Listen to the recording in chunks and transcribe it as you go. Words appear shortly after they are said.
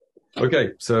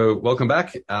Okay, so welcome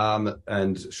back,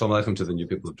 and shalom aleichem to the new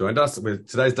people who've joined us.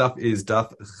 Today's daf is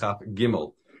daf Chaf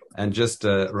Gimel, and just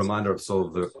a reminder of sort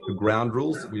of the ground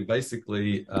rules. We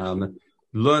basically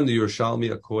learn the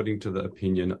Yerushalmi according to the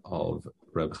opinion of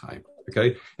Reb Chaim.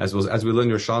 Okay, as we learn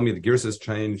Yerushalmi, the Girs has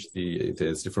changed.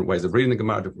 There's different ways of reading the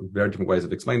Gemara, very different ways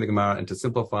of explaining the Gemara, and to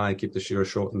simplify and keep the shira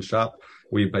short and sharp,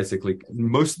 we basically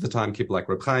most of the time keep like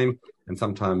Reb Chaim, and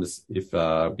sometimes if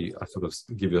I sort of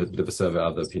give you a bit of a survey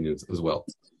of other opinions as well.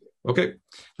 Okay,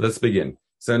 let's begin.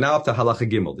 So now up to Halacha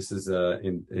Gimel. This is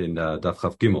in Daf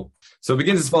Chaf Gimel. So it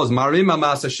begins as follows: Marim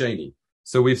Maaser Sheni.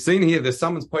 So we've seen here there's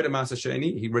someone's poed Maaser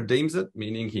Sheni. He redeems it,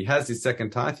 meaning he has his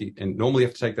second tithe, and normally you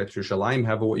have to take that to Yerushalayim.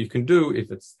 However, what you can do,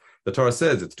 if it's the Torah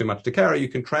says it's too much to carry, you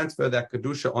can transfer that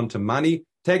kedusha onto money.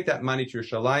 Take that money to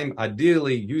Yerushalayim.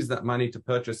 Ideally, use that money to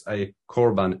purchase a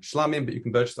korban shlamim, but you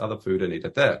can purchase other food and eat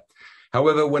it there.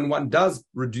 However, when one does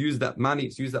use that money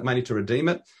to redeem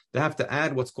it, they have to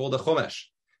add what's called a chomesh,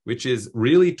 which is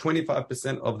really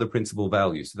 25% of the principal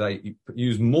value. So they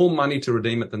use more money to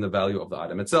redeem it than the value of the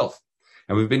item itself.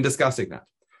 And we've been discussing that.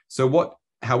 So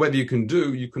however you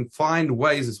can find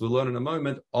ways, as we'll learn in a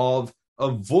moment, of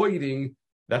avoiding,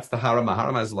 that's the harama.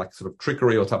 Harama is like sort of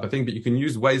trickery or type of thing, but you can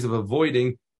use ways of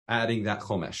avoiding adding that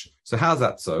chomesh. So how's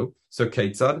that so? So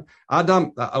Ketzad,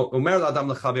 Adam, Omer Adam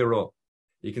lechavero.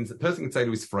 The person can say to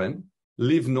his friend,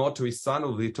 live not to his son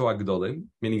or v'ito agdolim,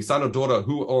 meaning son or daughter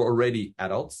who are already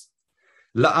adults,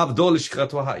 la'avdol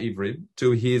ishkrato ha'ivrim,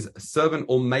 to his servant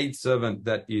or maid servant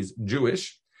that is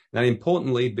Jewish. Now,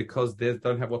 importantly, because they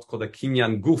don't have what's called a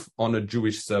kinyan guf on a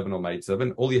Jewish servant or maid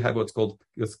servant, all you have what's called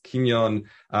kinyan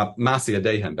masi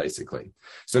adehem, basically.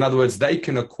 So in other words, they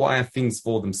can acquire things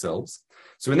for themselves.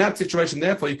 So in that situation,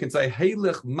 therefore, you can say,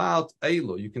 heilech ma'at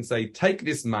elo. You can say, take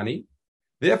this money.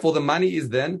 Therefore, the money is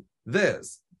then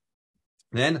theirs.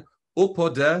 Then,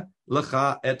 upodeh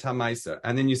lecha et ha'maiser.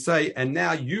 And then you say, and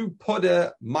now you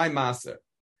podeh my maaser.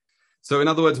 So in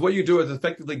other words, what you do is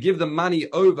effectively give the money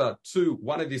over to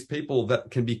one of these people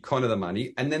that can be con of the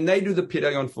money, and then they do the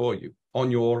pidayon for you on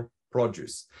your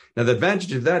produce. Now, the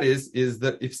advantage of that is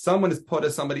that if someone is podeh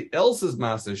somebody else's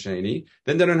Maaser Sheni,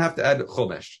 then they don't have to add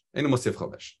chomesh, en mosif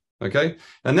chomesh. Okay?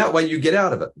 And that way you get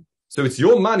out of it. So it's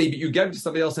your money, but you gave it to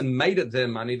somebody else and made it their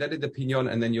money. That did the pinyon,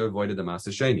 and then you avoided the Maaser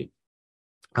Sheni.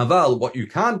 Aval, what you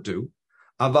can't do,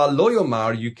 Aval lo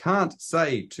yomar, you can't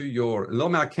say to your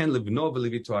lomar ken livno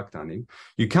v'livito aktanim.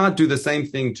 You can't do the same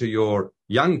thing to your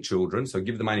young children, so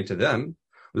give the money to them.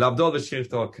 Labdol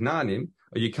v'shirto knanim,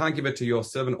 or you can't give it to your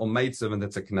servant or maid servant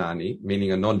that's a knani,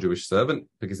 meaning a non-Jewish servant,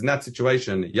 because in that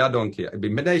situation, yadon ki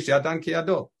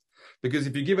yado. Because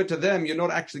if you give it to them, you're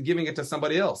not actually giving it to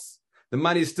somebody else. The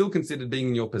money is still considered being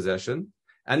in your possession,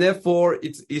 and therefore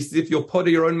it's as if you're pod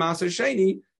of your own Maaser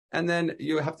Sheni, and then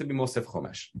you have to be more sef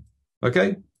chomesh.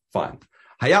 Okay, fine.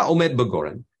 Haya omed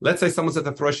bagoren. Let's say someone's at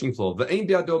the threshing floor, ve'ein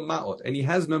biado ma'ot, and he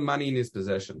has no money in his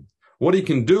possession. What he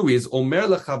can do is omer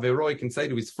lechavero. He can say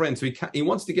to his friend, so he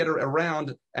wants to get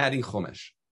around adding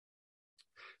chomesh.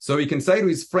 So he can say to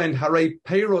his friend, Harei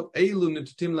peirot elu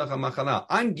netutim lecha machana.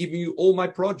 I'm giving you all my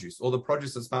produce, or the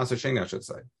produce that's Maaser Sheni, I should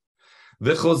say.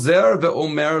 Vechozer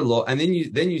ve'omer lo, and then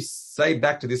you say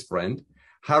back to this friend,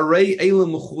 Harei elu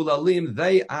muchulalim,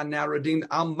 they are now redeemed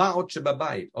al ma'ot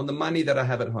shebabayit, on the money that I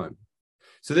have at home.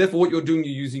 So therefore, what you're doing,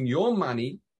 you're using your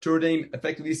money to redeem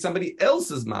effectively somebody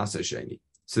else's Maaser Sheni.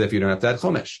 So therefore, you don't have to add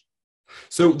chomesh.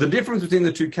 So the difference between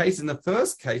the two cases, in the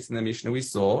first case in the Mishnah we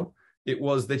saw, it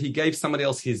was that he gave somebody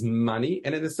else his money,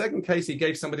 and in the second case, he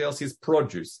gave somebody else his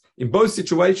produce. In both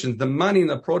situations, the money and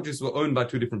the produce were owned by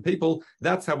two different people.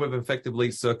 That's how we've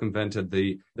effectively circumvented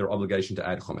their obligation to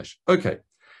add chomesh. Okay,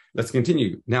 let's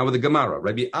continue. Now with the Gemara.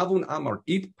 Rabbi Avun Amar,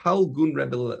 It Palgun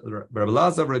Rabbi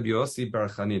Lazar, Rabbi Yossi Bar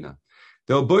Chanina.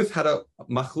 They both had a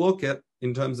machloket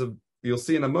in terms of, you'll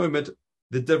see in a moment,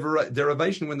 the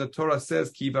derivation when the Torah says,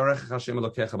 Ki Barech Hashem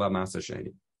Elokecha B'Maaser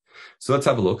Sheni. So let's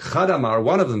have a look. Chadamar,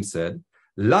 one of them said,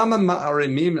 Lama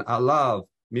ma'arimim alav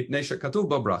mipnei shekatuv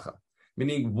bo bracha.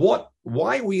 Meaning,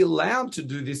 why are we allowed to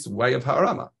do this way of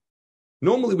harama?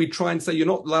 Normally, we try and say you're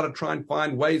not allowed to try and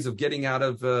find ways of getting out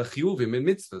of chiyuvim in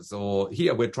mitzvahs, or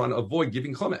here we're trying to avoid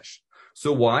giving chomesh.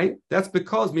 So why? That's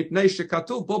because mipnei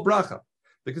shekatuv bo bracha.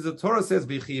 Because the Torah says,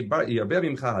 V'chi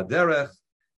yarbeh mimcha haderech,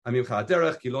 amimcha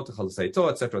haderech, ki lo techal seito,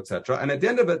 etc., etc. And at the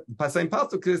end of it, the same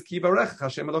pasuk it says, Ki barech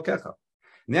Hashem Elokecha.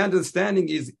 Now, understanding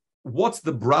is, what's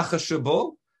the bracha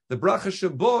shabo? The bracha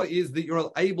shabo is that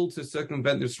you're able to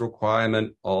circumvent this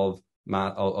requirement of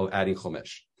adding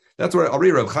chomesh. That's where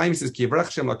Ari Rav Chaim says, Ki barach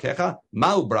Hashem Elokecha,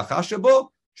 ma'u bracha shabo,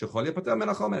 shechol yapater min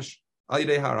hachomesh, al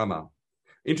yidei harama.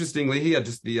 Interestingly, here,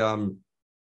 just the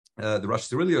Rosh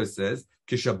Cirilio says,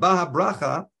 Kishabah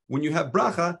bracha when you have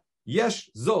bracha, yesh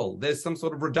zol, there's some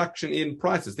sort of reduction in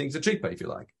prices. Things are cheaper, if you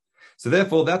like. So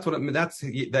therefore, that's what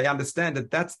they understand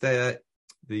that that's the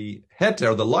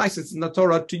heter, the license in the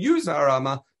Torah to use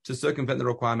harama to circumvent the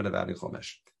requirement of adding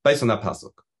chomesh, based on that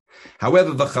pasuk.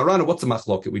 However, v'charana, what's the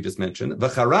machloket we just mentioned?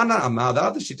 V'charana amar, the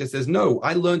other shita says, no,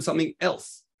 I learned something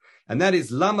else. And that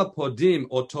is, lama podim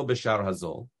oto b'shar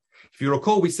hazol. If you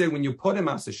recall, we said when you put a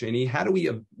Maaser Sheni, how do we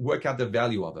work out the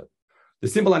value of it? The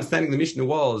simple understanding of the Mishnah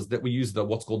was that we use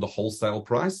what's called the wholesale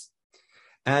price.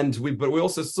 But we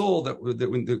also saw that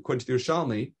according to the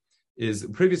Yerushalmi, is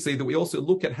previously that we also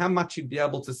look at how much you'd be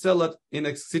able to sell it in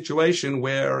a situation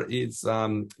where he's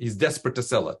desperate to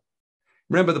sell it.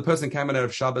 Remember, the person came out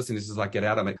of Shabbos and he says, like, get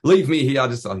out of me. Leave me here.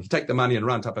 You take the money and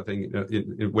run type of thing,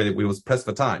 where we was pressed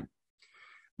for time.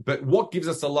 But what gives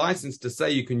us a license to say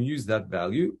you can use that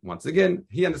value? Once again,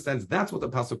 he understands that's what the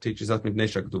pasuk teaches us.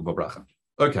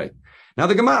 Okay. Now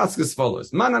the Gemara asks as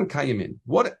follows: Manan kayimin.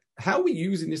 How are we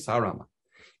using this harama?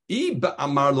 If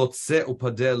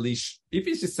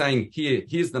he's just saying,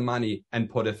 here's the money and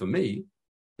podeh for me,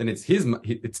 then it's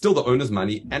still the owner's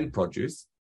money and produce,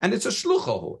 and it's a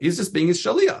shluchahu. He's just being his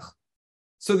shaliach.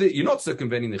 So that you're not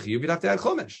circumventing the chiyuv, you'd have to add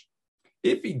chomesh.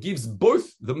 If he gives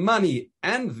both the money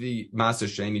and the Maaser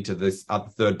Sheni to this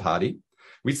third party,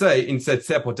 we say instead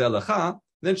sepotelecha,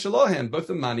 then shalohem, both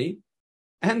the money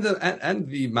and the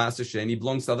Maaser Sheni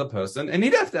belongs to the other person, and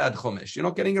he'd have to add chomesh. You're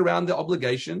not getting around the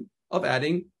obligation of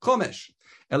adding chomesh.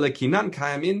 Elekinan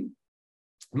kayamin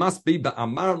must be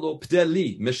ba'amar lo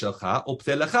pdeli mishelcha or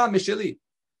pdelecha misheli.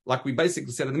 Like we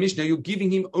basically said in the Mishnah, you're giving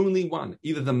him only one,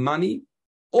 either the money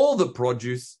or the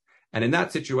produce, and in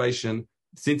that situation,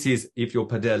 since if you're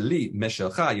padeli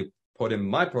meshelcha, you put in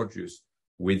my produce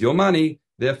with your money,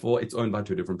 therefore it's owned by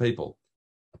two different people.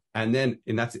 And then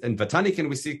in Vatanikin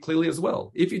we see clearly as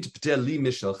well. If you padeli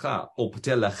meshelcha or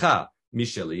padelecha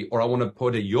misheli, or I want to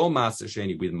put your Maaser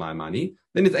Sheni with my money,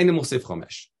 then it's Ein Mosif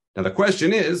Chomesh. Now the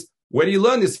question is, where do you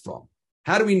learn this from?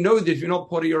 How do we know that if you're not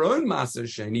part of your own Maaser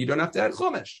Sheni, you don't have to add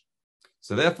Chomesh?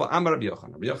 So therefore, Amar Rabbi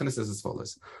Yochanan. Rabbi Yochanan says as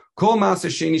follows: Kol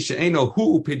Maaser Sheni she'eno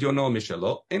hu upidyono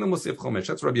mishelo eno mosif chomesh.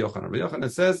 That's Rabbi Yochanan. Rabbi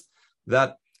Yochanan says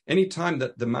that any time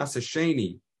that the Maaser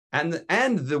Sheni and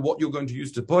what you're going to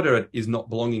use to potter it is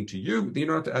not belonging to you, then you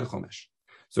don't have to add chomesh.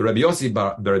 So Rabbi Yossi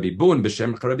bar Rabbi Bun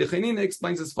b'shem Rabbi Chanina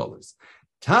explains as follows: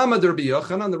 Tamad Rabbi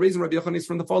Yochanan. The reason Rabbi Yochanan is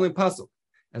from the following pasuk,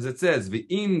 as it says,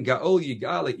 V'im ga'ol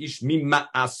yigale ish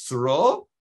mima'asro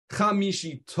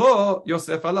chamishito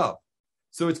Yosef alav.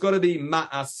 So it's got to be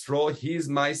ma'asro, his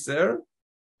meiser,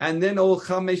 and then ol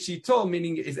chameshito,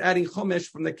 meaning is adding chomesh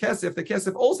from the kesef. The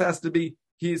kesef also has to be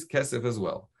his kesef as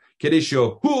well.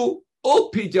 Kedisho hu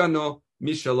ol pidyano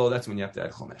mishalo. That's when you have to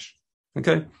add chomesh.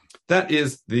 Okay, that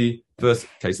is the first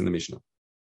case in the Mishnah.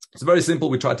 It's very simple.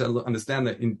 We try to understand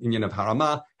the inyan of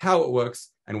harama, how it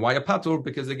works, and why a patur,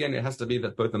 because again, it has to be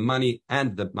that both the money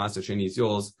and the Maaser Sheni is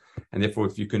yours, and therefore,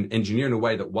 if you can engineer in a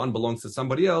way that one belongs to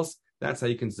somebody else, that's how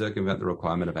you can circumvent the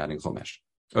requirement of adding chomesh.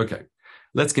 Okay,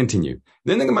 let's continue.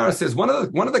 Then the Gemara says one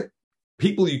of the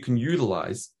people you can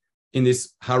utilize in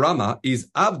this harama is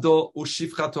avdo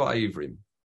ushifchato ha'ivrim.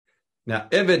 Now,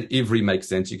 eved ivri makes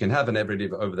sense. You can have an eved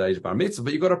ivri over the age of bar mitzvah,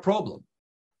 but you've got a problem.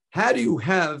 How do you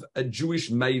have a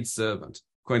Jewish maid servant?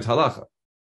 According to halacha,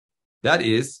 that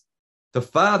is, the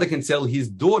father can sell his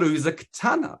daughter, who's a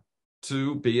ketana,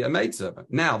 to be a maidservant.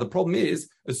 Now, the problem is,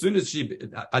 as soon as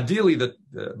ideally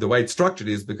the way it's structured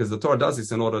is because the Torah does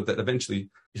this in order that eventually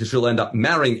she'll end up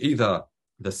marrying either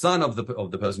the son of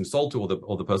the person sold to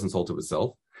or the person sold to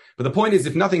herself. But the point is,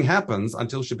 if nothing happens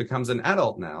until she becomes an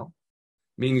adult now,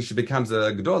 meaning she becomes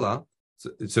a gedola,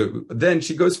 so then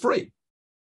she goes free.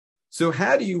 So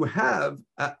how do you have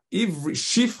a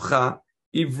shifcha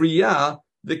ivriya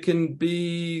that can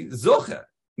be zocher?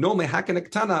 Normally, how can a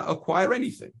ketana acquire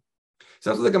anything? So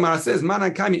that's what the Gemara says.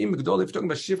 Manan kaimi im gdola. If you're talking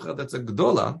about shifcha, that's a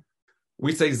gdola.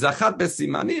 We say zachat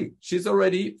besimanim. She's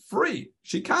already free.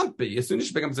 She can't be as soon as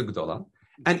she becomes a gdola.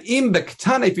 And im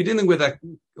bektana, if you're dealing with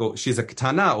she's a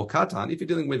ketana or katan. If you're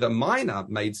dealing with a minor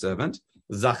maidservant,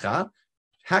 zacha,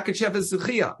 how could she have a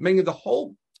zechia? Meaning the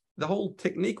whole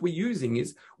technique we're using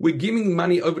is we're giving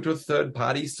money over to a third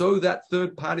party so that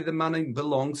third party, the money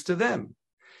belongs to them.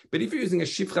 But if you're using a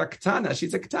shifcha ketana,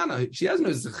 she's a ketana. She has no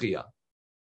zechia.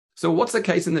 So what's the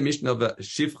case in the Mishnah of a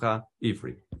shifcha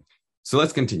ivri? So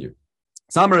let's continue.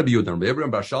 Samar Rabbi Yudan, Rabbi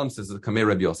Bar Shalom says the Kamei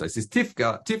Rabbi Yosai. It says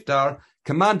tiftar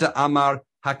kamanda amar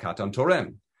hakatan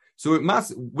torem. So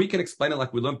we can explain it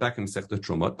like we learned back in Sechta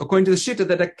Trumot, according to the Shitta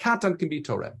that a katan can be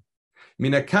torem. I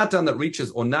mean, a katan that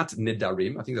reaches onat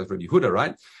nedarim, I think that's Rabbi Yehuda,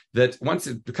 right? That once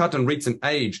the katan reaches an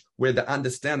age where they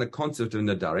understand the concept of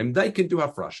nedarim, they can do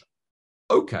hafrasha.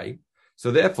 Okay. So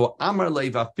therefore, Amar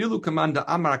Leva Filu Commander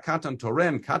Amar Katan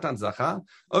Torem Katan Zacha.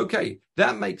 Okay,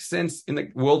 that makes sense in the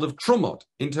world of Trumot,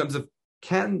 in terms of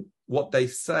can what they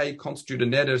say constitute a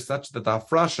neder such that the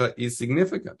hafrasha is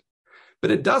significant.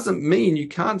 But it doesn't mean you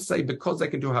can't say because they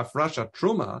can do hafrasha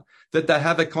truma that they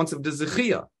have a concept of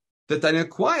zechia, that they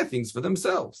acquire things for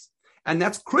themselves. And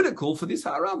that's critical for this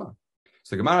harama.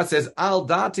 So Gemara says, Al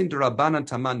datin de Rabbanan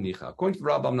Taman nicha. According to the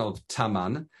Rabban of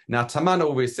Taman, now Taman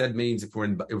always said means if we're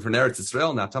in Eretz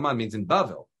Israel, now Taman means in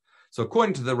Bavel. So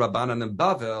according to the Rabbanan in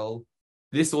Bavel,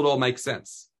 this would all make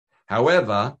sense.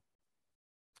 However,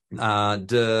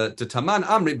 de Taman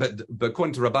Amrin, but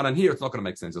according to Rabbanan here, it's not going to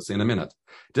make sense. You'll see in a minute.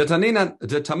 De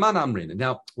Taman Amrin.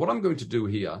 Now, what I'm going to do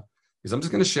here is I'm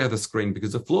just going to share the screen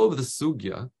because the flow of the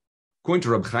sugya, according to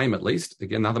Reb Chaim at least,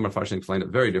 again, now the Mefarshim explain it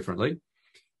very differently,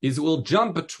 is we'll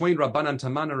jump between Rabbanan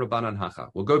Taman and Rabbanan Hacha.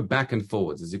 We'll go back and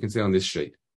forwards, as you can see on this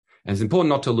sheet. And it's important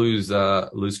not to lose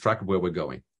track of where we're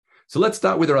going. So let's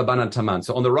start with the Rabbanan Taman.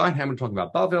 So on the right hand, we're talking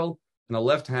about Bavel. On the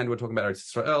left hand, we're talking about Eretz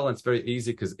Israel. And it's very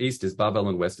easy because east is Bavel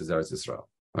and west is Eretz Israel.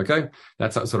 Okay?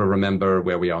 That's how sort of remember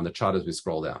where we are on the chart as we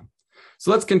scroll down. So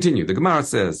let's continue. The Gemara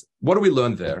says, what do we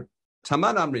learn there?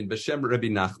 Taman Amrin b'shem Rabbi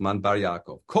Nachman bar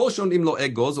Yaakov. Kol shon im lo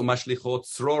egoz u'mashlichot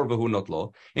tzror v'hu not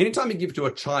lo. Anytime you give to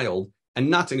a child a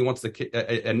nut and he wants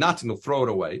a nut and he'll throw it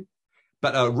away,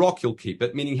 but a rock he'll keep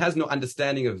it, meaning he has no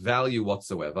understanding of value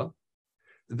whatsoever.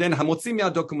 Then the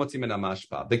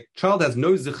child has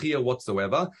no zechia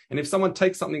whatsoever, and if someone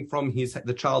takes something from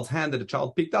the child's hand that the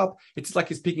child picked up, it's like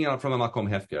he's picking it up from a makom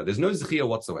hefker. There's no zechia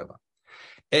whatsoever.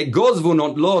 If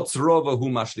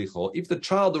the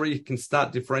child already can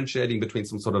start differentiating between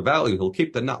some sort of value, he'll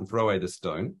keep the nut and throw away the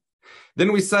stone.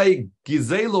 Then we say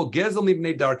gizelo gezel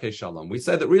mibnei darkei shalom. We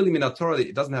say that really minatorah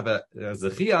it doesn't have a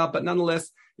zechia, but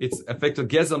nonetheless it's effective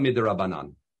gezel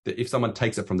midirabanan. If someone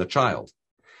takes it from the child,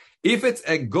 if it's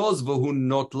egoz v'hu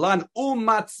notlan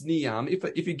umatzniam,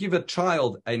 if you give a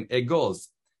child an egoz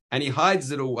and he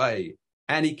hides it away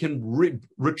and he can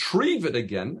retrieve it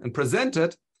again and present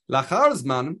it lachar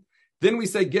zman, then we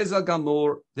say gezel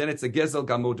gamur. Then it's a gezel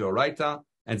gamur d'oraita.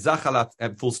 And zachalat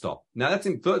and full stop. Now that's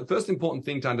the first important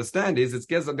thing to understand is it's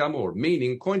gezel gamur,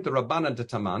 meaning according to Rabbanan de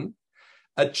Taman,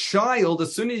 a child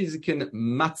as soon as he can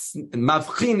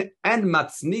mavchin and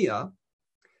matznia,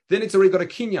 then it's already got a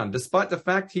kinyan, despite the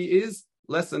fact he is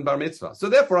less than bar mitzvah. So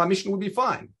therefore our mission would be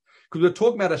fine because we're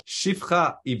talking about a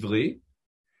shifcha ivri,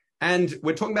 and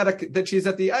we're talking about that she's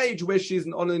at the age where she's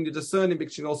not only discerning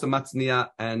but she's also matznia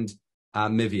and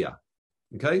mivia.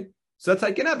 Okay. So that's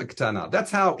like an avik. That's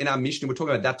how in our Mishnah we're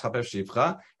talking about that type of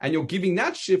shifra, and you're giving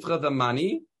that shifra the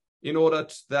money in order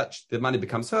that the money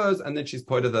becomes hers, and then she's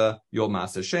part of your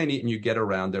Maaser Sheni, and you get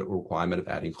around the requirement of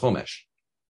adding chomesh.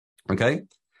 Okay.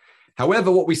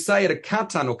 However, what we say at a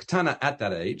katan or katana at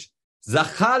that age,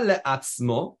 zachal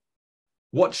le'atzmo,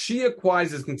 what she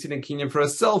acquires is considered kinyan for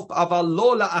herself, aval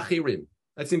lo la'achirim.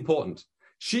 That's important.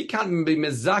 She can't be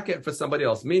mezaket for somebody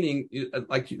else, meaning,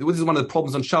 like, this is one of the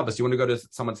problems on Shabbos. You want to go to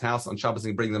someone's house on Shabbos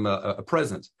and bring them a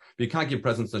present, but you can't give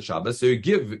presents on Shabbos. So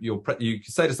you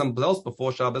say to someone else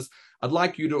before Shabbos, I'd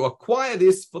like you to acquire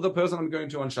this for the person I'm going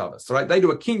to on Shabbos, right? They do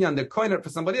a kinyan, they coin it for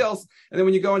somebody else, and then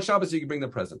when you go on Shabbos, you can bring the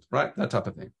present, right? That type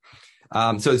of thing.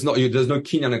 So there's no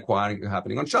kinyan acquiring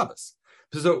happening on Shabbos.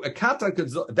 So that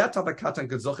type of katan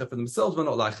could zoche for themselves, but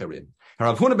not lacherim.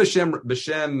 Rav Huna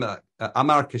b'shem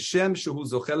amar keshem shehu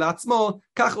zoche la'atzmo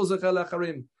kach hu zoche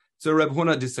lacherim. So Rav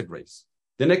Huna disagrees.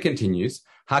 Then it continues.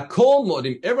 Hakol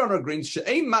modim. Everyone agrees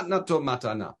she'ein matnato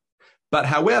matana. But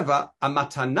however, a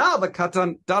matana of a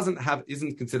katan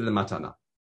isn't considered a matana.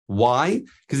 Why?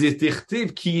 Because it's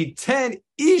dichtiv ki ten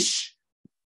ish,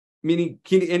 meaning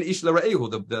ki en ish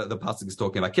l'ra'ehu. The pasuk is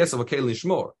talking about kesav v'kel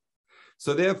nishmor.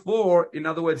 So therefore, in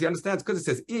other words, he understands because it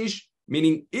says ish,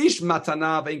 meaning ish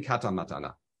matana vein katan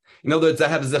matana. In other words, they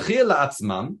have zechir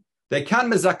la'atzmam, they can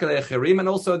mezakeh le'echerim, and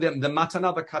also the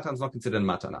matana v'katan is not considered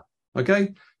matana.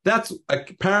 Okay? That's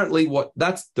apparently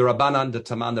that's the Rabbanan, the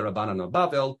Taman, the Rabbanan of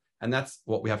Bavel, and that's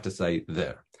what we have to say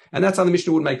there. And that's how the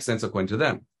Mishnah would make sense according to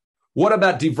them. What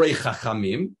about divrei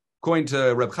chachamim? According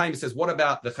to Reb Chaim, he says, what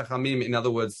about the chachamim, in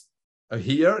other words,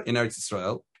 here in Eretz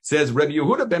Israel? Says Rabbi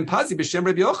Yehuda ben Pazi b'shem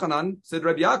Rabbi Yochanan, said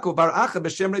Rabbi Yaakov bar Acha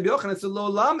b'shem Rabbi Yochanan, said lo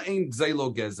lam ein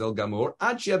zelo gezel gamor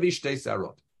ad sheyavish shtei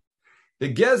sarot.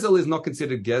 The gezel is not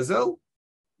considered gezel,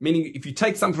 meaning if you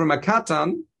take something from a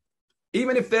katan,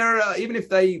 even if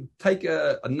they take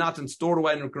a nut and store it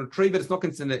away and retrieve it, it's not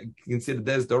considered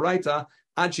des doraita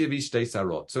ad sheyavish shtei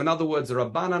sarot. So in other words, the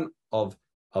Rabbanan of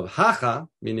Hacha,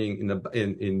 meaning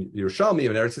in Yerushalmi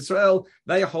in Eretz Israel,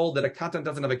 they hold that a katan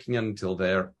doesn't have a kinyan until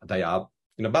they are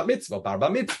bat mitzvah, bar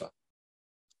mitzvah.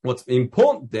 what's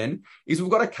important then is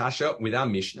we've got a kasha with our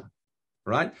Mishnah,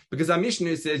 right? Because our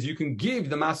Mishnah says you can give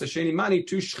the Maaser Sheni money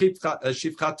to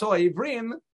Shifchato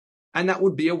Ivrim, and that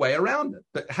would be a way around it.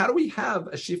 But how do we have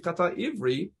a Shifchato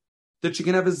Ivri that she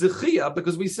can have a Zechia?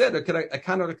 Because we said a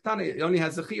Kana Rektana only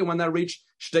has Zechia when they reach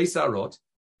Shtei Sarot.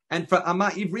 And for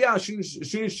Ama Ivriya, as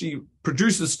soon as she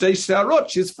produces Shtei Sarot,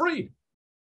 she's freed.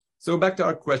 So back to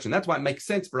our question. That's why it makes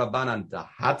sense for Rabbanan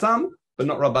Dahatam, but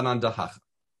not Rabbanan Dahacha.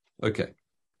 Okay.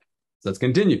 So let's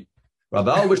continue.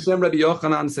 Raval B'Shem Rabbi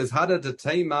Yochanan says, Hada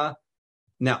Tatema.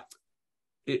 Now,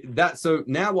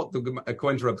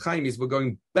 according to Reb Chaim, is we're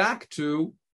going back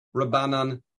to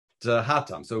Rabbanan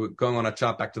Dahatam. So we're going on a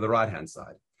chart back to the right-hand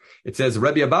side. It says,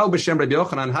 Rabbi Abahu B'Shem Rabbi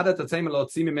Yochanan, Hada Tatema lo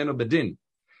tzim mimenu bedin.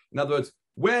 In other words,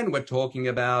 when we're talking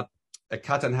about a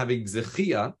katan having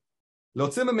zechia, lo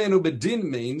tzim mimenu bedin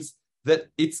means that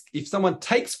it's if someone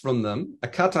takes from them a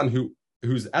katan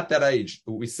who's at that age,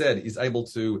 what we said is able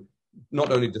to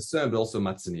not only discern, but also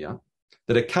matzniya,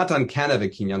 that a katan can have a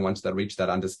kinyan once they reach that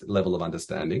level of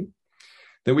understanding.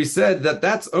 Then we said that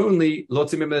that's only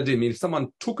lotzim medim, means if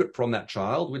someone took it from that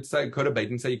child, we'd say, go to Beit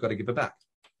and say, you've got to give it back.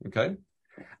 Okay?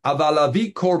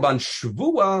 Avalavi korban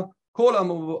shvua, kol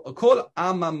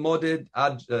ama moded,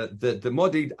 the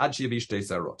moded ad shevish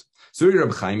sarot. So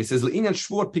Reb Chaim, he says, L'inyan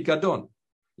shvuot pikadon,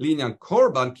 L'inyan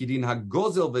korban kidin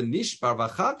hagozel v'nishbar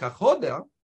v'achar kachoder,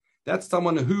 that's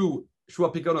someone who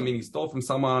Shvua Pikadon, meaning he stole from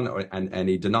someone and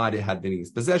he denied it had been in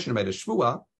his possession, made a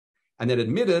shvua, and then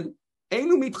admitted,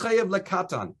 Einu mitchayev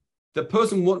lekatan. The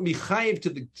person won't be chayev to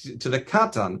the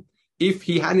katan if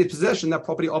he had in his possession that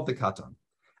property of the katan.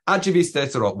 Achivis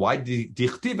tetzerot. Why?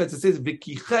 Dichtiv, it says,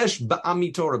 v'kichesh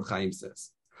ba'amito, Reb Chaim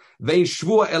says. Vein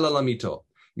shvua elalamito.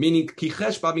 Meaning,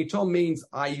 kichesh ba'amito means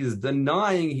he's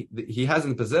denying he has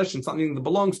in possession something that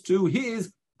belongs to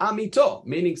his amito,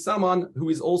 meaning someone who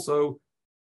is also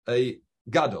a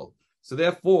gadol. So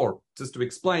therefore, just to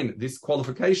explain this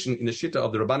qualification in the shitta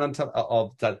of the Rabbanan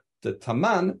of the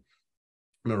Taman,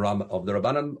 of the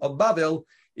Rabbanan of Babel,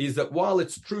 is that while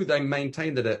it's true they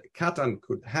maintain that a katan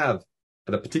could have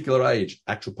at a particular age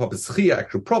actual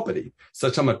property,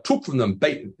 such someone took from them,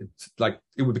 like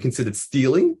it would be considered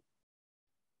stealing.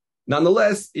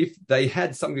 Nonetheless, if they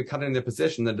had something katan in their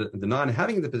possession that the nine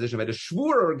having in their possession made a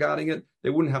shvura regarding it,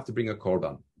 they wouldn't have to bring a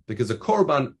korban. Because a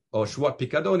korban or shvuat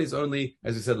pikadon is only,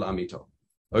 as we said, la'amito.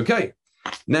 Okay,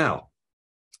 now,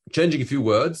 changing a few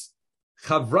words.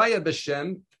 Chavraya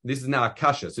b'shem, this is now a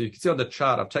kasha. So you can see on the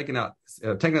chart, I've taken out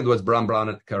the words bram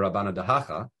karabana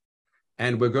dahacha,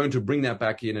 and we're going to bring that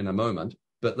back in a moment.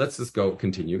 But let's just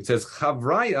continue. It says,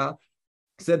 Chavraya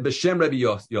said b'shem Rabbi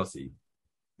Yossi,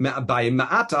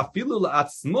 ma'ata filu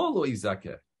la'atzmo lo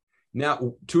izakeh.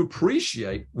 Now, to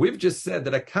appreciate, we've just said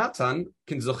that a katan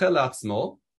can zochel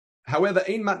la'atzmo. However,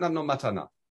 ein matna no matana.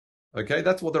 Okay,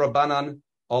 that's what the Rabbanan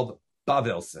of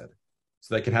Bavel said.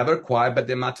 So they can have it acquired, but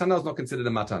their matana is not considered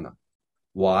a matana.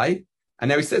 Why? And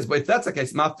now he says, well, if that's the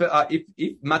case, if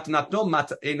matana no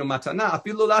matana,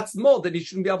 afilu latzmo, then he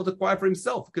shouldn't be able to acquire for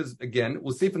himself. Because again,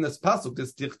 we'll see from this pasuk,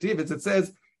 this dichtiv, it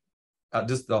says, I'll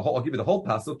give you the whole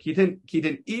pasuk,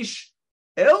 kiden ish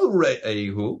el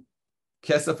re'ehu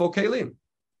kesef o kelim.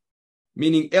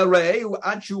 Meaning el re'ehu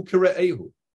achu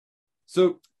kire'ehu.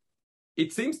 So,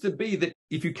 it seems to be that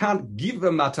if you can't give a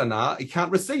matana, you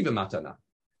can't receive a matana.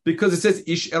 Because it says,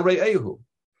 ish ere'ehu.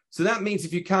 So that means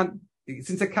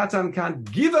since a katan can't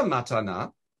give a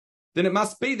matana, then it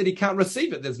must be that he can't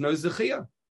receive it. There's no zechia.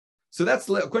 So that's,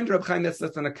 according to Reb Chaim, that's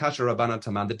less than a kasha Rabbanan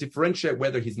Taman. That differentiate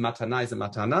whether his matana is a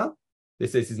matana. They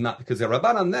say he's not, because the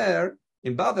Rabbanan there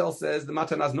in Bavel says the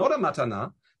matana is not a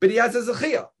matana, but he has a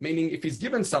zechia, meaning if he's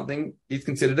given something, he's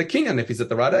considered a kinyan if he's at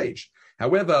the right age.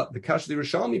 However, the Kasha the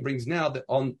Rishalmi brings now that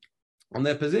on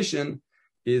their position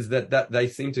is that they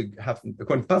seem to have,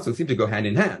 according to the Pasuk, seem to go hand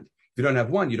in hand. If you don't have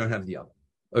one, you don't have the other.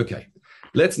 Okay,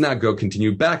 let's now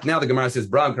continue back. Now the Gemara says,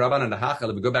 Bram, Karaban, and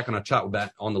Hachal. We go back on our chart, we're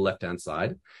back on the left-hand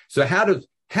side. So how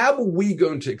are we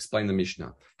going to explain the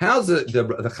Mishnah? How's the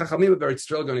Chachamim are very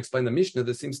still going to explain the Mishnah?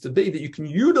 There seems to be that you can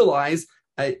utilize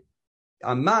a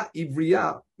ma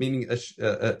ivriya, meaning a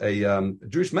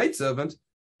Jewish maidservant,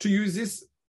 to use this,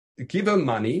 give her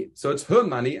money, so it's her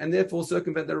money, and therefore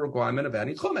circumvent the requirement of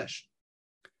adding chomesh.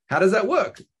 How does that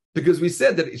work? Because we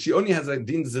said that she only has a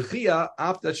din zechia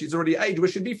after she's already aged, where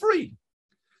she'd be free.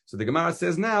 So the Gemara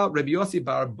says now, Rabbi Yossi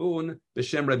bar Bun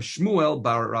b'shem Reb Shmuel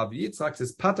bar Rav Yitzchak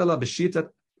says patala b'shitat.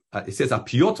 It says a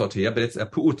piotot here, but it's a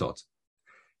puutot.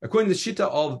 According to the shita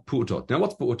of puutot. Now,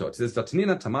 what's puutot? It says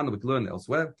Tanina Taman, we learn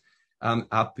elsewhere. A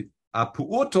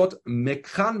puutot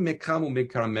mekran mekram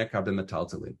umekar mekar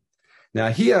b'metaltalin. Now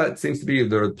here it seems to be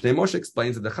the Pnei Moshe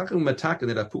explains that the Chacham Matakin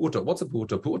that are pu'utot. What's a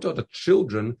pu'utot? Pu'utot are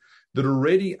children that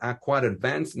already are quite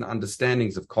advanced in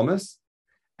understandings of commerce,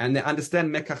 and they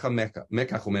understand mekach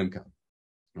umemka.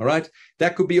 All right,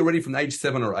 that could be already from age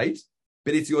 7 or 8,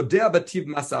 but it's your dea bativ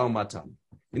masa'u matan.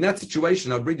 In that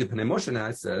situation, I'll read the Pnei Moshe now.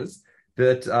 It says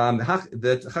that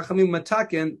that Chachamim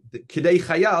Matakin kidei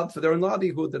chayav for their own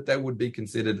livelihood, that they would be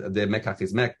considered their mekach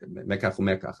is mekach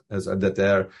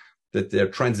umekach, that their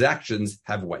transactions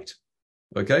have weight.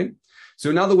 Okay, so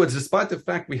in other words, despite the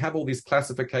fact we have all these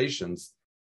classifications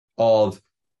of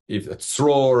if a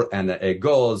tzror and a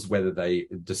egoz, whether they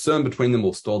discern between them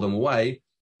or store them away,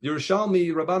 the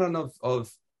Yerushalmi Rabbanan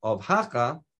of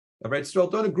Hacha, of Eretz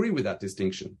Yisrael, don't agree with that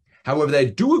distinction. However, they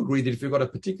do agree that if you've got a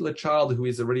particular child who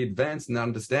is already advanced in the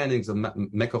understandings of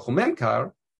Mekach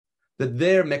Umemkar, that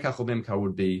their Mekach Umemkar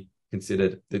would be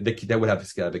considered, they would have a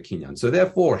scale of a kinyan. So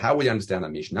therefore, how we understand a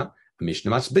Mishnah? A Mishnah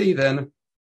must be then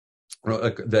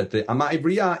that the Ama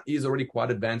Ivriya is already quite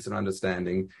advanced in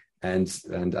understanding and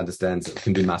understands,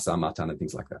 can do Masa Matan and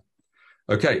things like that.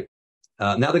 Okay,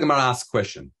 now the Gemara asks a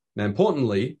question. Now,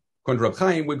 importantly, according to Reb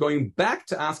Chaim, we're going back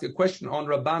to ask a question on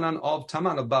Rabbanan of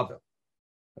Taman of Bavel.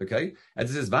 Okay, and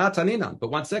this is Va'ataninan,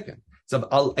 but 1 second. So,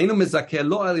 al enu mezakeh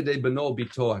lo al yedei beno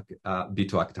bito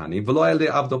aktanim, v'lo al yedei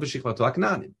avdo v'shikvato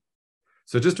aknanim.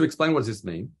 So, just to explain what does this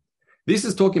mean, this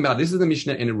is the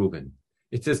Mishnah in Reuben.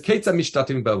 It says Ketza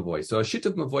mishtatim b'avoy. So, a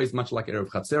shituf mavoy is much like eruv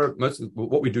chatzer. Most of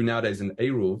what we do nowadays in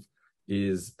eruv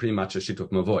is pretty much a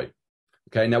shituf mavoy.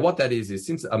 Okay, now what that is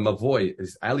since a mavoy,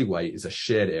 this alleyway, is a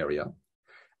shared area,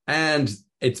 and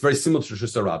it's very similar to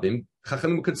Rishus Harabim,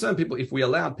 Chachamim were concerned people, if we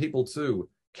allowed people to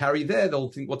carry there, they'll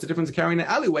think, what's the difference of carrying an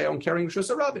alleyway or carrying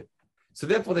Rishus Harabim? So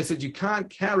therefore they said you can't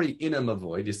carry in a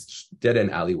mavoy, this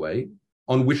dead-end alleyway,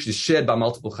 on which is shared by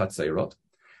multiple chatzeirot,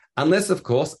 unless that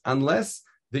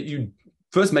you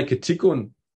first make a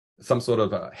tikkun, some sort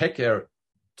of a heker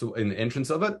in the entrance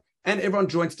of it, and everyone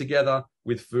joins together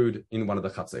with food in one of the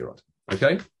chatzeirot.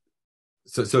 Okay?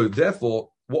 So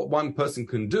therefore, what one person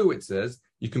can do, it says,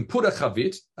 you can put a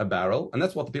chavit, a barrel, and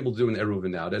that's what the people do in Eruvin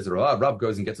nowadays. A Rav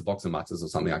goes and gets a box of matzahs or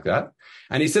something like that,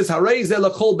 and he says, "Harei zeh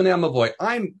lachol b'nei mavoy."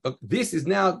 I'm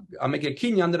making a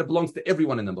kinyan that it belongs to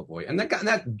everyone in the mavoy, and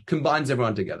that combines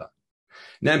everyone together.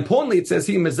 Now, importantly, it says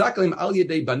here, "Mezaklim al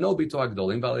yedei bano bito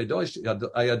agdolim v'al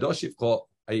yado shivcho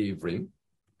ayivrim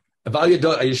v'al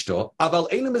yado ayishto aval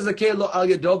einu mezakeh lo al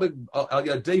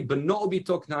yedei bano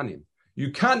bito knanim."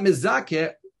 You can't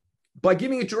mezakeh by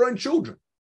giving it to your own children.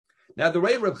 Now, the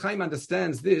way Reb Chaim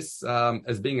understands this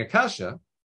as being a kasha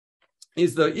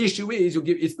is the issue is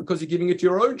it's because you're giving it to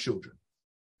your own children.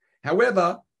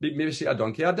 However,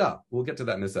 we'll get to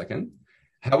that in a second.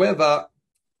 However,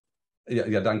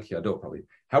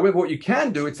 However, what you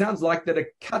can do, it sounds like that a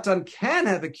katan can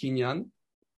have a kinyan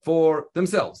for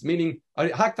themselves, meaning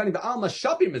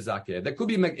that could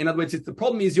be, in other words, the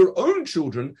problem is your own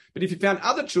children, but if you found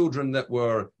other children that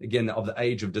were, again, of the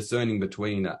age of discerning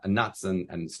between nuts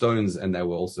and stones, and they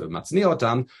were also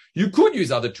matzniotam, you could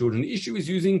use other children. The issue is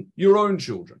using your own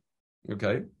children.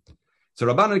 Okay? So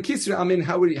Rabbanan Kisri,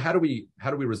 how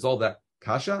do we resolve that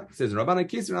kasha? It says Rabbanan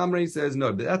Kisri Amri says,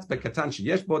 no, but that's bekatan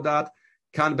sheyesh bodat,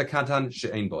 kan bekatan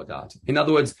she'ein bodat. In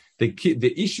other words,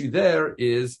 the issue there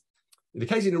is, in the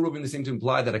case of Reuben, they seem to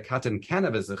imply that a katan can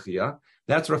have a zechia.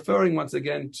 That's referring once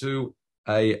again to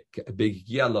a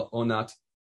begia la'onat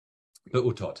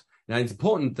be'utot. Now, it's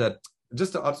important that I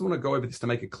just want to go over this to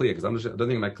make it clear, because I don't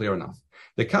think I made it clear enough.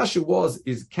 The kasha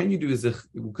is can you do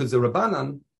because the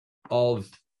Rabbanan of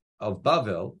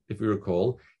Bavel, if we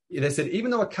recall, they said even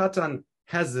though a katan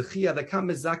has zechia, they can't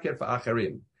mezaker for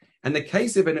acherim. And the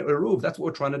case of an eruv, that's what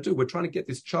we're trying to do. We're trying to get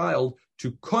this child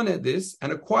to koneh this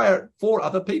and acquire it for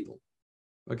other people.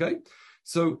 Okay,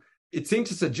 so it seemed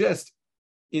to suggest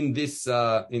in this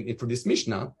from this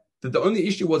Mishnah that the only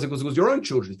issue was it was your own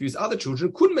children. If you use other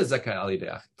children, couldn't mezakeh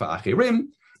alidei for achirim,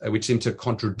 which seemed to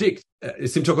contradict. It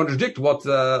seemed to contradict what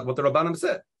the Rabbanim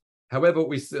said. However,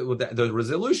 the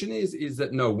resolution is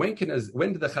that no. When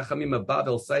did the Chachamim of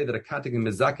Babel say that a katan can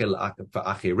mezakeh for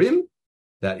achirim?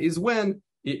 That is when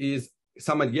it is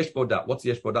someone yesh bodat. What's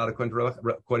yesh bodat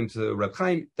according to Reb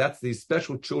Chaim? That's these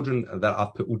special children that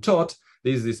are peutot.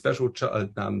 These are these special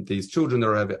these children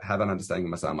that have an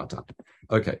understanding of Masah Matan.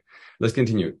 Okay, let's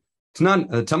continue.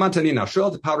 Tamantanina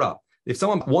shel para. If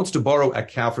someone wants to borrow a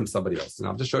cow from somebody else, and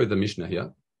I'll just show you the Mishnah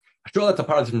here. Shel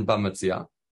para from Bamatzia,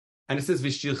 and it says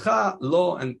v'shilcha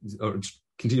lo, and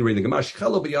continue reading the Gemara.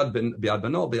 Shilcha lo biyad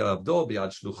bano biyad avdo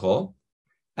biyad shlucho,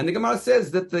 and the Gemara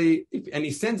says that and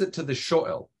he sends it to the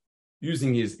shoel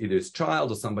using either his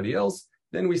child or somebody else.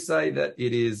 Then we say that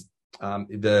it is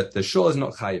the shoel is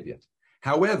not chayiv yet.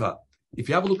 However, if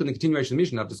you have a look in the continuation of the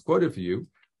Mishnah, I've just quoted for you,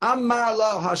 Amar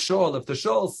la hashol, if the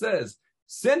shol says,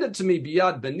 send it to me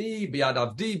biyad bani, biyad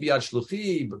avdi, biyad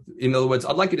shluchi, in other words,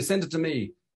 I'd like you to send it to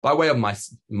me by way of my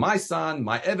son,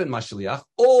 my Eved, my shliach,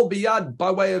 or biyad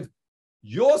by way of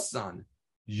your son,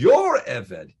 your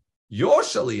Eved, your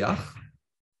shliach,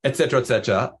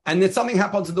 etc., and then something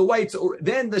happens on the way.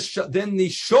 Then the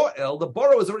shoel, the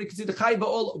borrower, is already considered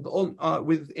chayv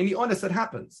with any honest that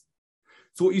happens.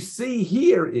 So what you see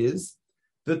here is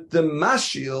that the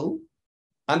mashil,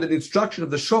 under the instruction of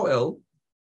the shoel,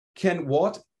 can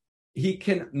what? He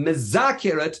can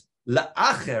mezaker it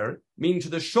la'acher, meaning to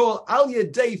the shoel al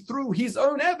yedei, through his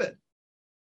own eved.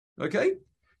 Okay,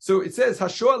 so it says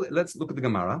hashoel. Let's look at the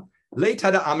Gemara.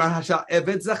 Leitada amar hasha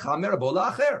eved zacha merabo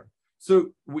la'acher.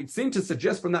 So we seem to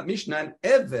suggest from that Mishnah an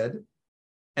Eved,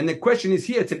 and the question is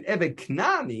here, it's an Eved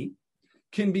Knani,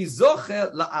 can be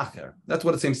Zocher La'acher. That's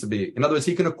what it seems to be. In other words,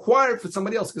 he can acquire it for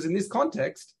somebody else, because in this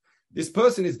context, this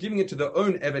person is giving it to their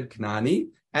own Eved Knani,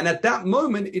 and at that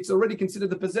moment, it's already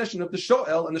considered the possession of the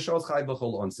Shoel, and the Shoel's Chai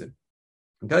B'chol Onsin.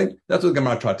 Okay? That's what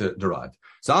Gemara tried to derive.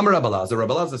 So Amar Rabbi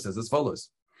Elazar says as follows.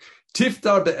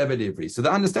 Tiftar be'eved ivri. So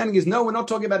the understanding is, no, we're not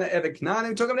talking about an eved knani,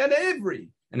 we're talking about an ivri.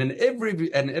 And an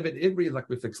eved ivri, like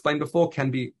we've explained before, can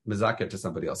be mezaket to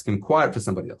somebody else, can acquire it for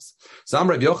somebody else. So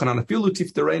Amar Rabbi Yochanan, afilu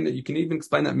tiftarein, you can even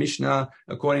explain that Mishnah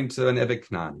according to an eved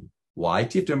knani. Why?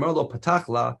 Tiftar merlo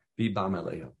patachla bi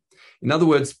ba'meleya. In other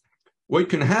words, what you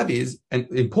can have is, and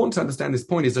important to understand this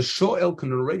point, is a shoel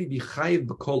can already be chayiv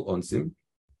b'kol onsim.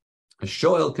 A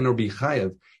shoel can already be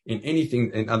chayiv in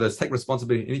anything, in other words, take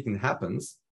responsibility in anything that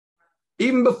happens,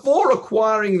 even before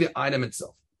acquiring the item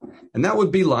itself. And that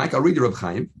would be like, I'll read the Reb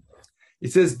Chaim.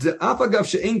 It says, in other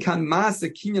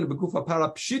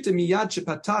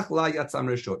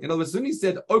words, when he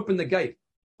said, open the gate,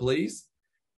 please,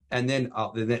 and then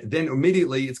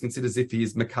immediately it's considered as if he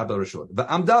is mekabel reshut.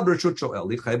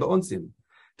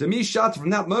 From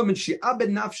that moment,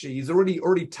 he's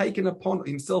already taken upon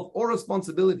himself all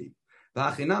responsibility.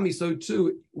 So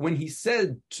too, when he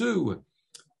said to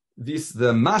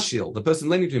the mashil, the person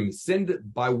lending to him, send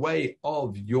it by way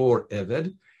of your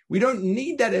eved, we don't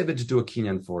need that eved to do a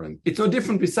kinyan for him. It's no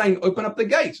different with saying, open up the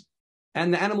gate,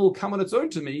 and the animal will come on its own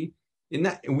to me.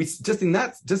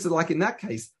 Just like in that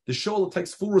case, the shoal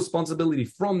takes full responsibility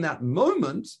from that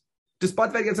moment,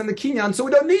 despite the fact it's in the kinyan, so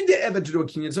we don't need the eved to do a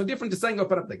kinyan. It's no different to saying,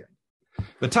 open up the gate.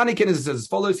 But Tani Kennedy says as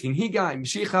follows, Hinhiga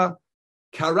Mshicha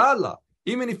Karala.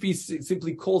 Even if he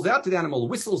simply calls out to the animal,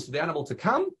 whistles for the animal to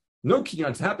come, no kinyan,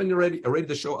 it's happened already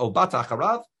the show, al bata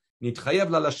acharav,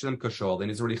 nitchayev la lashem kashol, then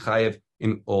he's already chayev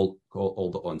in all the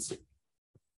onsi.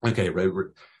 Okay, Rabbi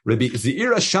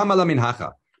Zeira Shama la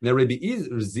minhacha. Now Rabbi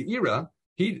Zeira,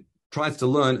 he tries to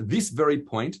learn this very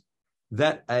point,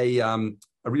 that a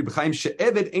Rabbi Chaim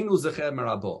she'eved einu zecher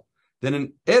merabo. Then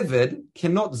an eved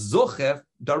cannot zocher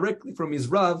directly from his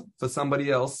rav for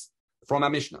somebody else from our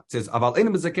Mishnah. It says, aval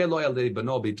einu mezakeh lo al yedei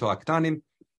bano b'ito aktanim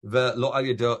ve'lo al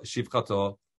yedei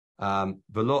shivchato. So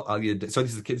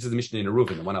this is the Mishnah in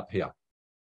Eruvin, the one up here.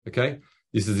 Okay,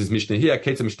 this is this Mishnah here.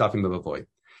 Ketzah mishtafim b'avoy.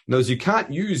 Knows you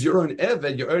can't use your own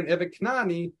eved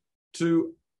knani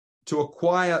to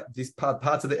acquire these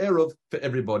parts of the eruv for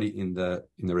everybody in the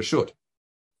reshut.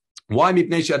 Why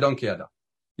mipnei she'adon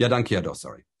kiyado?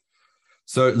 Sorry.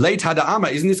 So late hada ama,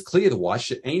 isn't this clear? Why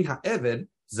she'ein ha'eved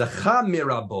zacha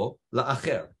mirabo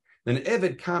la'acher? Then an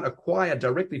eved can't acquire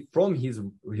directly from his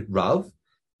rav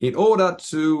in order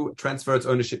to transfer its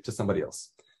ownership to somebody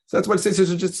else. So that's what it says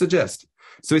to just suggest.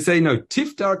 So we say, no,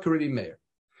 tiftar Rabbi Meir.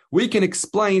 We can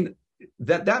explain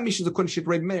that mission is according to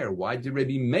Rabbi Meir. Why did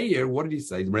Rabbi Meir, what did he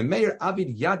say? Rabbi Meir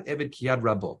avid yad eved kiyad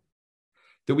rabo.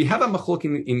 That we have a machlok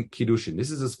in Kiddushin.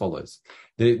 This is as follows.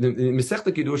 The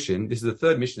Masechta Kiddushin, this is the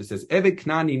third mission, it says, eved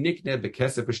knani nikne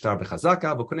bekesef b'shtar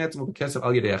b'chazaka v'konetzmo bekesef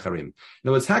al yedei acharim. In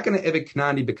other words, how can an eved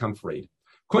knani become freed?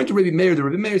 According to Rabbi Meir, the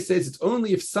Rabbi Meir says it's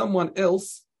only if someone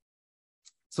else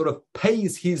sort of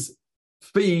pays his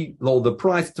fee, or the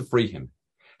price, to free him.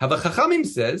 However, Chachamim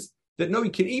says that no, he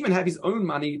can even have his own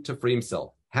money to free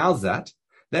himself. How's that?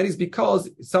 That is because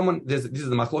this is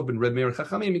the machlok ben Reb Meir and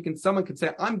Chachamim. Someone could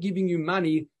say, I'm giving you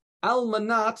money al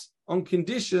manat on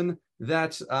condition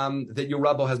that your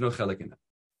rabbo has no chelik in it.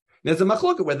 There's a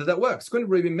machlok whether that works. According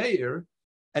to Rabbi Meir,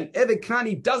 an eved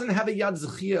knani doesn't have a yad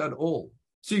zechia at all,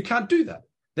 so you can't do that.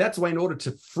 That's why in order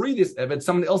to free this eved,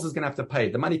 someone else is going to have to pay.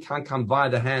 The money can't come via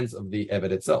the hands of the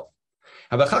eved itself.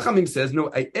 However, Chachamim says, no,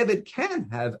 a eved can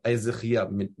have a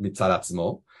zechia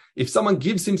mitzaratzmo. If someone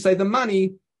gives him, say, the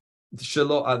money, that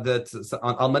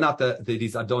almanat that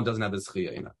his adon doesn't have a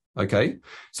zechia in it. Okay?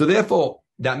 So therefore,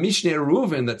 that Mishneh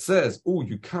Reuven that says, oh,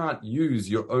 you can't use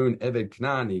your own eved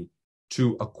knani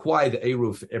to acquire the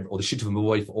Eruv or the Shituf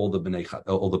Mavoy for all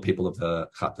the people of the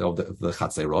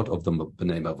Chatzerot, of the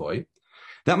Bnei Mavoy.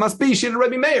 That must be Shituf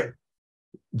Rebbe Meir.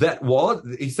 That was,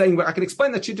 he's saying, well, I can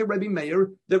explain that Shituf Rebbe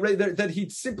Meir, that he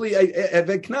simply, a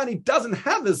Knani doesn't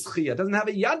have a Schia, doesn't have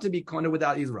a Yad to be Kona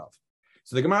without his Rav.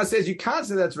 So the Gemara says you can't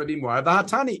say that's Rebbe Meir.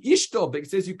 Vahatani Ishto, but it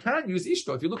says you can't use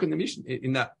Ishto. If you look in the Mishnah,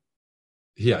 in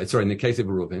the case of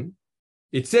Reuven,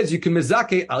 it says you can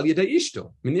mezake al yedei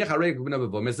ishto.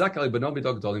 Mezake al beno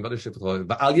b'dog dolim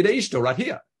al yedei ishto right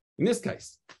here in this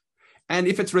case. And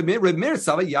if it's Rebbe Meir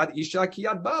sava yad isha ki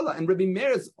yad bala, and Rebbe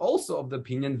Meir is also of the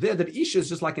opinion there that isha is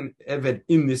just like an eved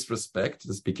in this respect.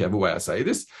 Just be careful why I say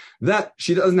this. That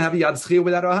she doesn't have a yad schir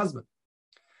without her husband.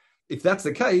 If that's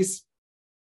the case,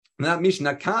 that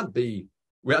Mishnah can't be.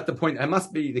 We're at the point. It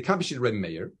must be. There can't be Rebbe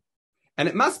Meir. And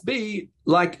it must be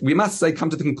like, we must say, come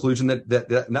to the conclusion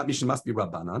that Mishnah must be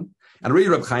Rabbanan. And read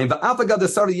Reb Chaim,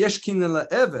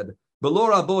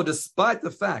 despite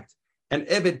the fact an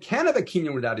Eved can have a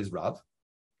kinyan without his Rav,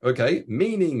 okay,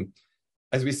 meaning,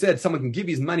 as we said, someone can give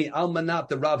his money, al manat,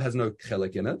 the Rav has no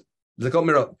chelik in it.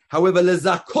 However,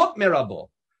 lezakot merabo,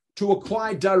 to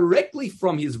acquire directly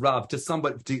from his Rav to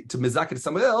somebody, to mezakah to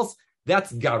somebody else,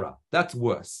 that's gara, that's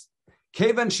worse.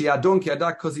 Kevan shiadon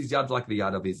kiadak, because he's yad like the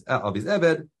yad of his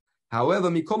eved. However,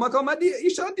 mikomakom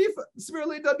isha adifa,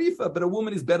 severely adifa, but a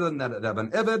woman is better than that of an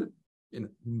eved in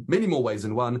many more ways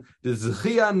than one. The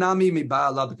zechia nami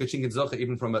miba'alav, because she can zocha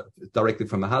even directly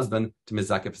from a husband to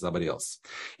mizakeh for somebody else.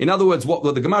 In other words, what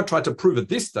the Gemara tried to prove at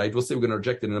this stage, we'll see, we're going to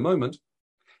reject it in a moment,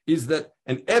 is that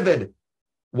an eved,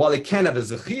 while he can have a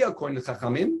zechia according to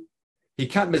Chachamim, he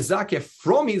can't mezakeh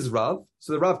from his Rav,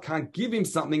 so the Rav can't give him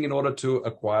something in order to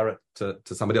acquire it to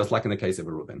somebody else, like in the case of a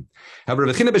Reuven. However,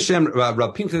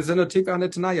 Rav Pinchas says,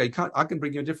 I can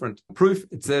bring you a different proof.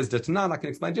 It says, I can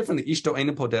explain differently. Ishto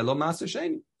eino podelo Maaser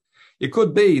Sheni. It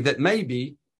could be that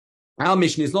maybe our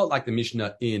Mishnah is not like the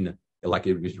Mishnah in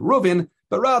Reuven,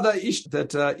 but rather Isha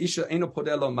eino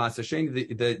podelo Maaser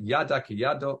Sheni, the yada ki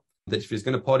yado, that if he's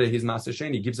going to potter his Maaser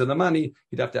Sheni, he gives her the money,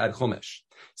 he'd have to add chomesh.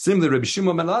 Similarly, Rabbi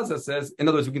Shimon ben Elazar says, in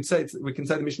other words, we can say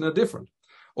the Mishnah are different.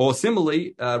 Or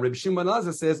similarly, Rabbi Shimon ben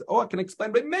Elazar says, I can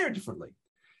explain Rabbi Meir differently.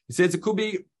 He says it could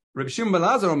be Rabbi Shimon ben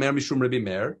Elazar or Meir Mishum Rabbi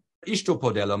Meir, Ishto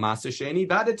podelo Maaser Sheni,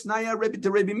 Vadet Naya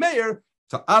to Rabbi Meir,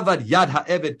 to Avad Yad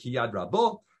HaEved ki Yad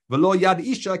Rabo, Velo Yad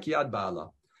Isha ki Yad Baala.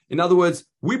 In other words,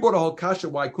 we brought a whole kasha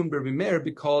why I couldn't be Rabbi Meir,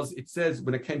 because it says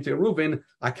when it came to Reuven,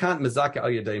 I can't mezakeh al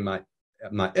yedei my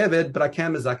Eved, but I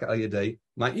can mezakeh al yedei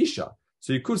my Isha.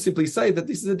 So you could simply say that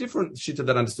this is a different shita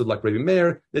that understood like Rabbi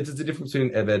Meir, that there's a difference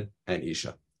between Eved and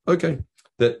Isha. Okay.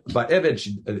 That by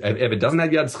Eved, Eved doesn't have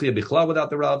Yad Schia Bichlal without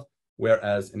the Rav,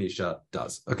 whereas an Isha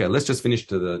does. Okay, let's just finish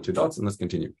to the two dots and let's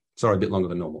continue. Sorry, a bit longer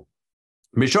than normal.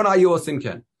 Mishon Ayu or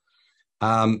Simken.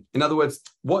 In other words,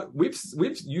 what we've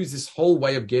used this whole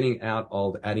way of getting out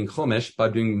of adding chomesh by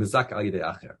doing mezak al yedei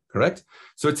acher, correct?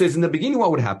 So it says in the beginning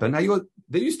what would happen.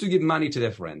 They used to give money to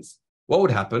their friends. What would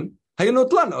happen?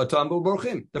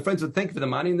 The friends would thank you for the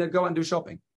money and they'd go out and do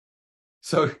shopping.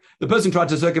 So the person tried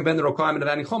to circumvent the requirement of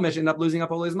adding chomesh, ended up losing up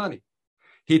all his money.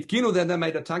 Hitkinu, then they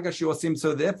made a tagashi or sim,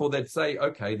 so therefore they'd say,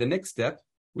 okay, the next step,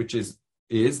 which is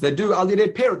they do al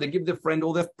yedei parent, they give their friend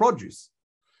all their produce.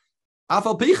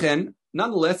 Afal pichen,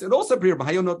 nonetheless, it also appeared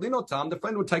the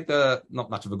friend would take not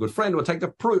much of a good friend, would take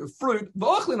the fruit,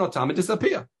 and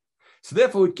disappear. So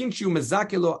therefore, what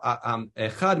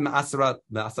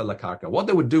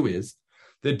they would do is,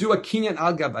 they do a kinyan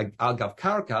algav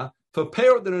karka for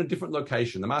parent that are in a different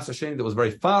location. The Maaser Sheni that was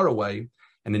very far away,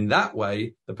 and in that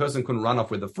way, the person couldn't run off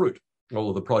with the fruit, all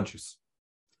of the produce.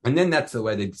 And then that's the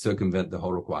way they circumvent the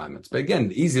whole requirements. But again,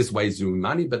 the easiest way is doing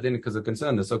money, but then because of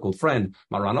concern, the so-called friend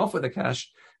might run off with the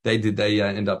cash, they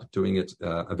end up doing it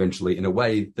eventually in a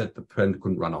way that the friend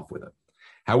couldn't run off with it.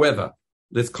 However,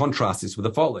 let's contrast this with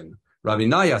the following. Rabbi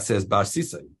Naya says, Bar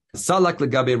Sisei, Salak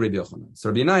legabe Rabbi Yochanan. So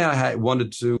Rabbi Naya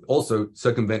wanted to also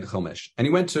circumvent Chomesh, and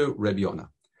he went to Rabbi Yonah.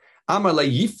 Amar le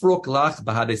yifrok lach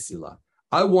bahadesila.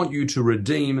 I want you to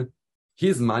redeem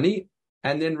his money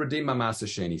and then redeem my Maaser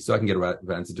Sheni, so I can get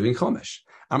around to doing Chomesh.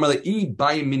 Amar le I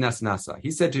bayim minas nasa.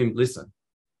 He said to him, listen,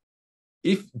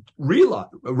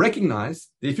 recognize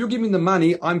that if you're giving the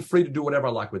money, I'm free to do whatever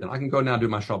I like with it. I can go now and do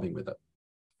my shopping with it.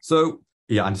 So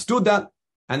he understood that.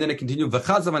 And then it continued,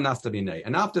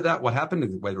 and after that, what happened,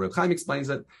 the way the Reb Chaim explains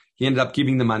it, he ended up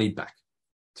giving the money back.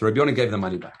 So Reb Yonah gave the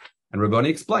money back. And Reb Yonah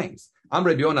explains, Am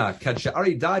Reb Yonah, he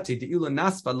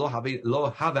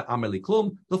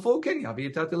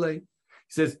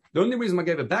says, the only reason I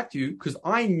gave it back to you, because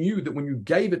I knew that when you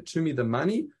gave it to me, the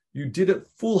money, you did it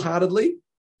full-heartedly,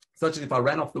 such that if I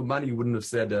ran off the money, you wouldn't have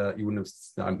said, you wouldn't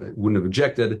have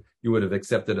objected, you would have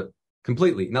accepted it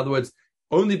completely. In other words,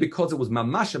 only because it was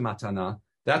mamasha matana,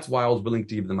 that's why I was willing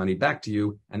to give the money back to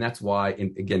you, and that's why,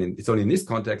 it's only in this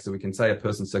context that we can say a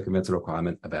person circumvents a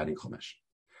requirement of adding chomesh.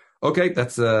 Okay,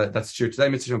 that's true. Today,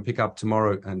 Mitzvah will pick up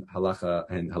tomorrow and halacha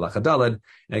daled.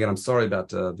 And again, I'm sorry about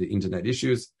the internet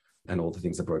issues and all the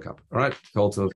things that broke up. All right,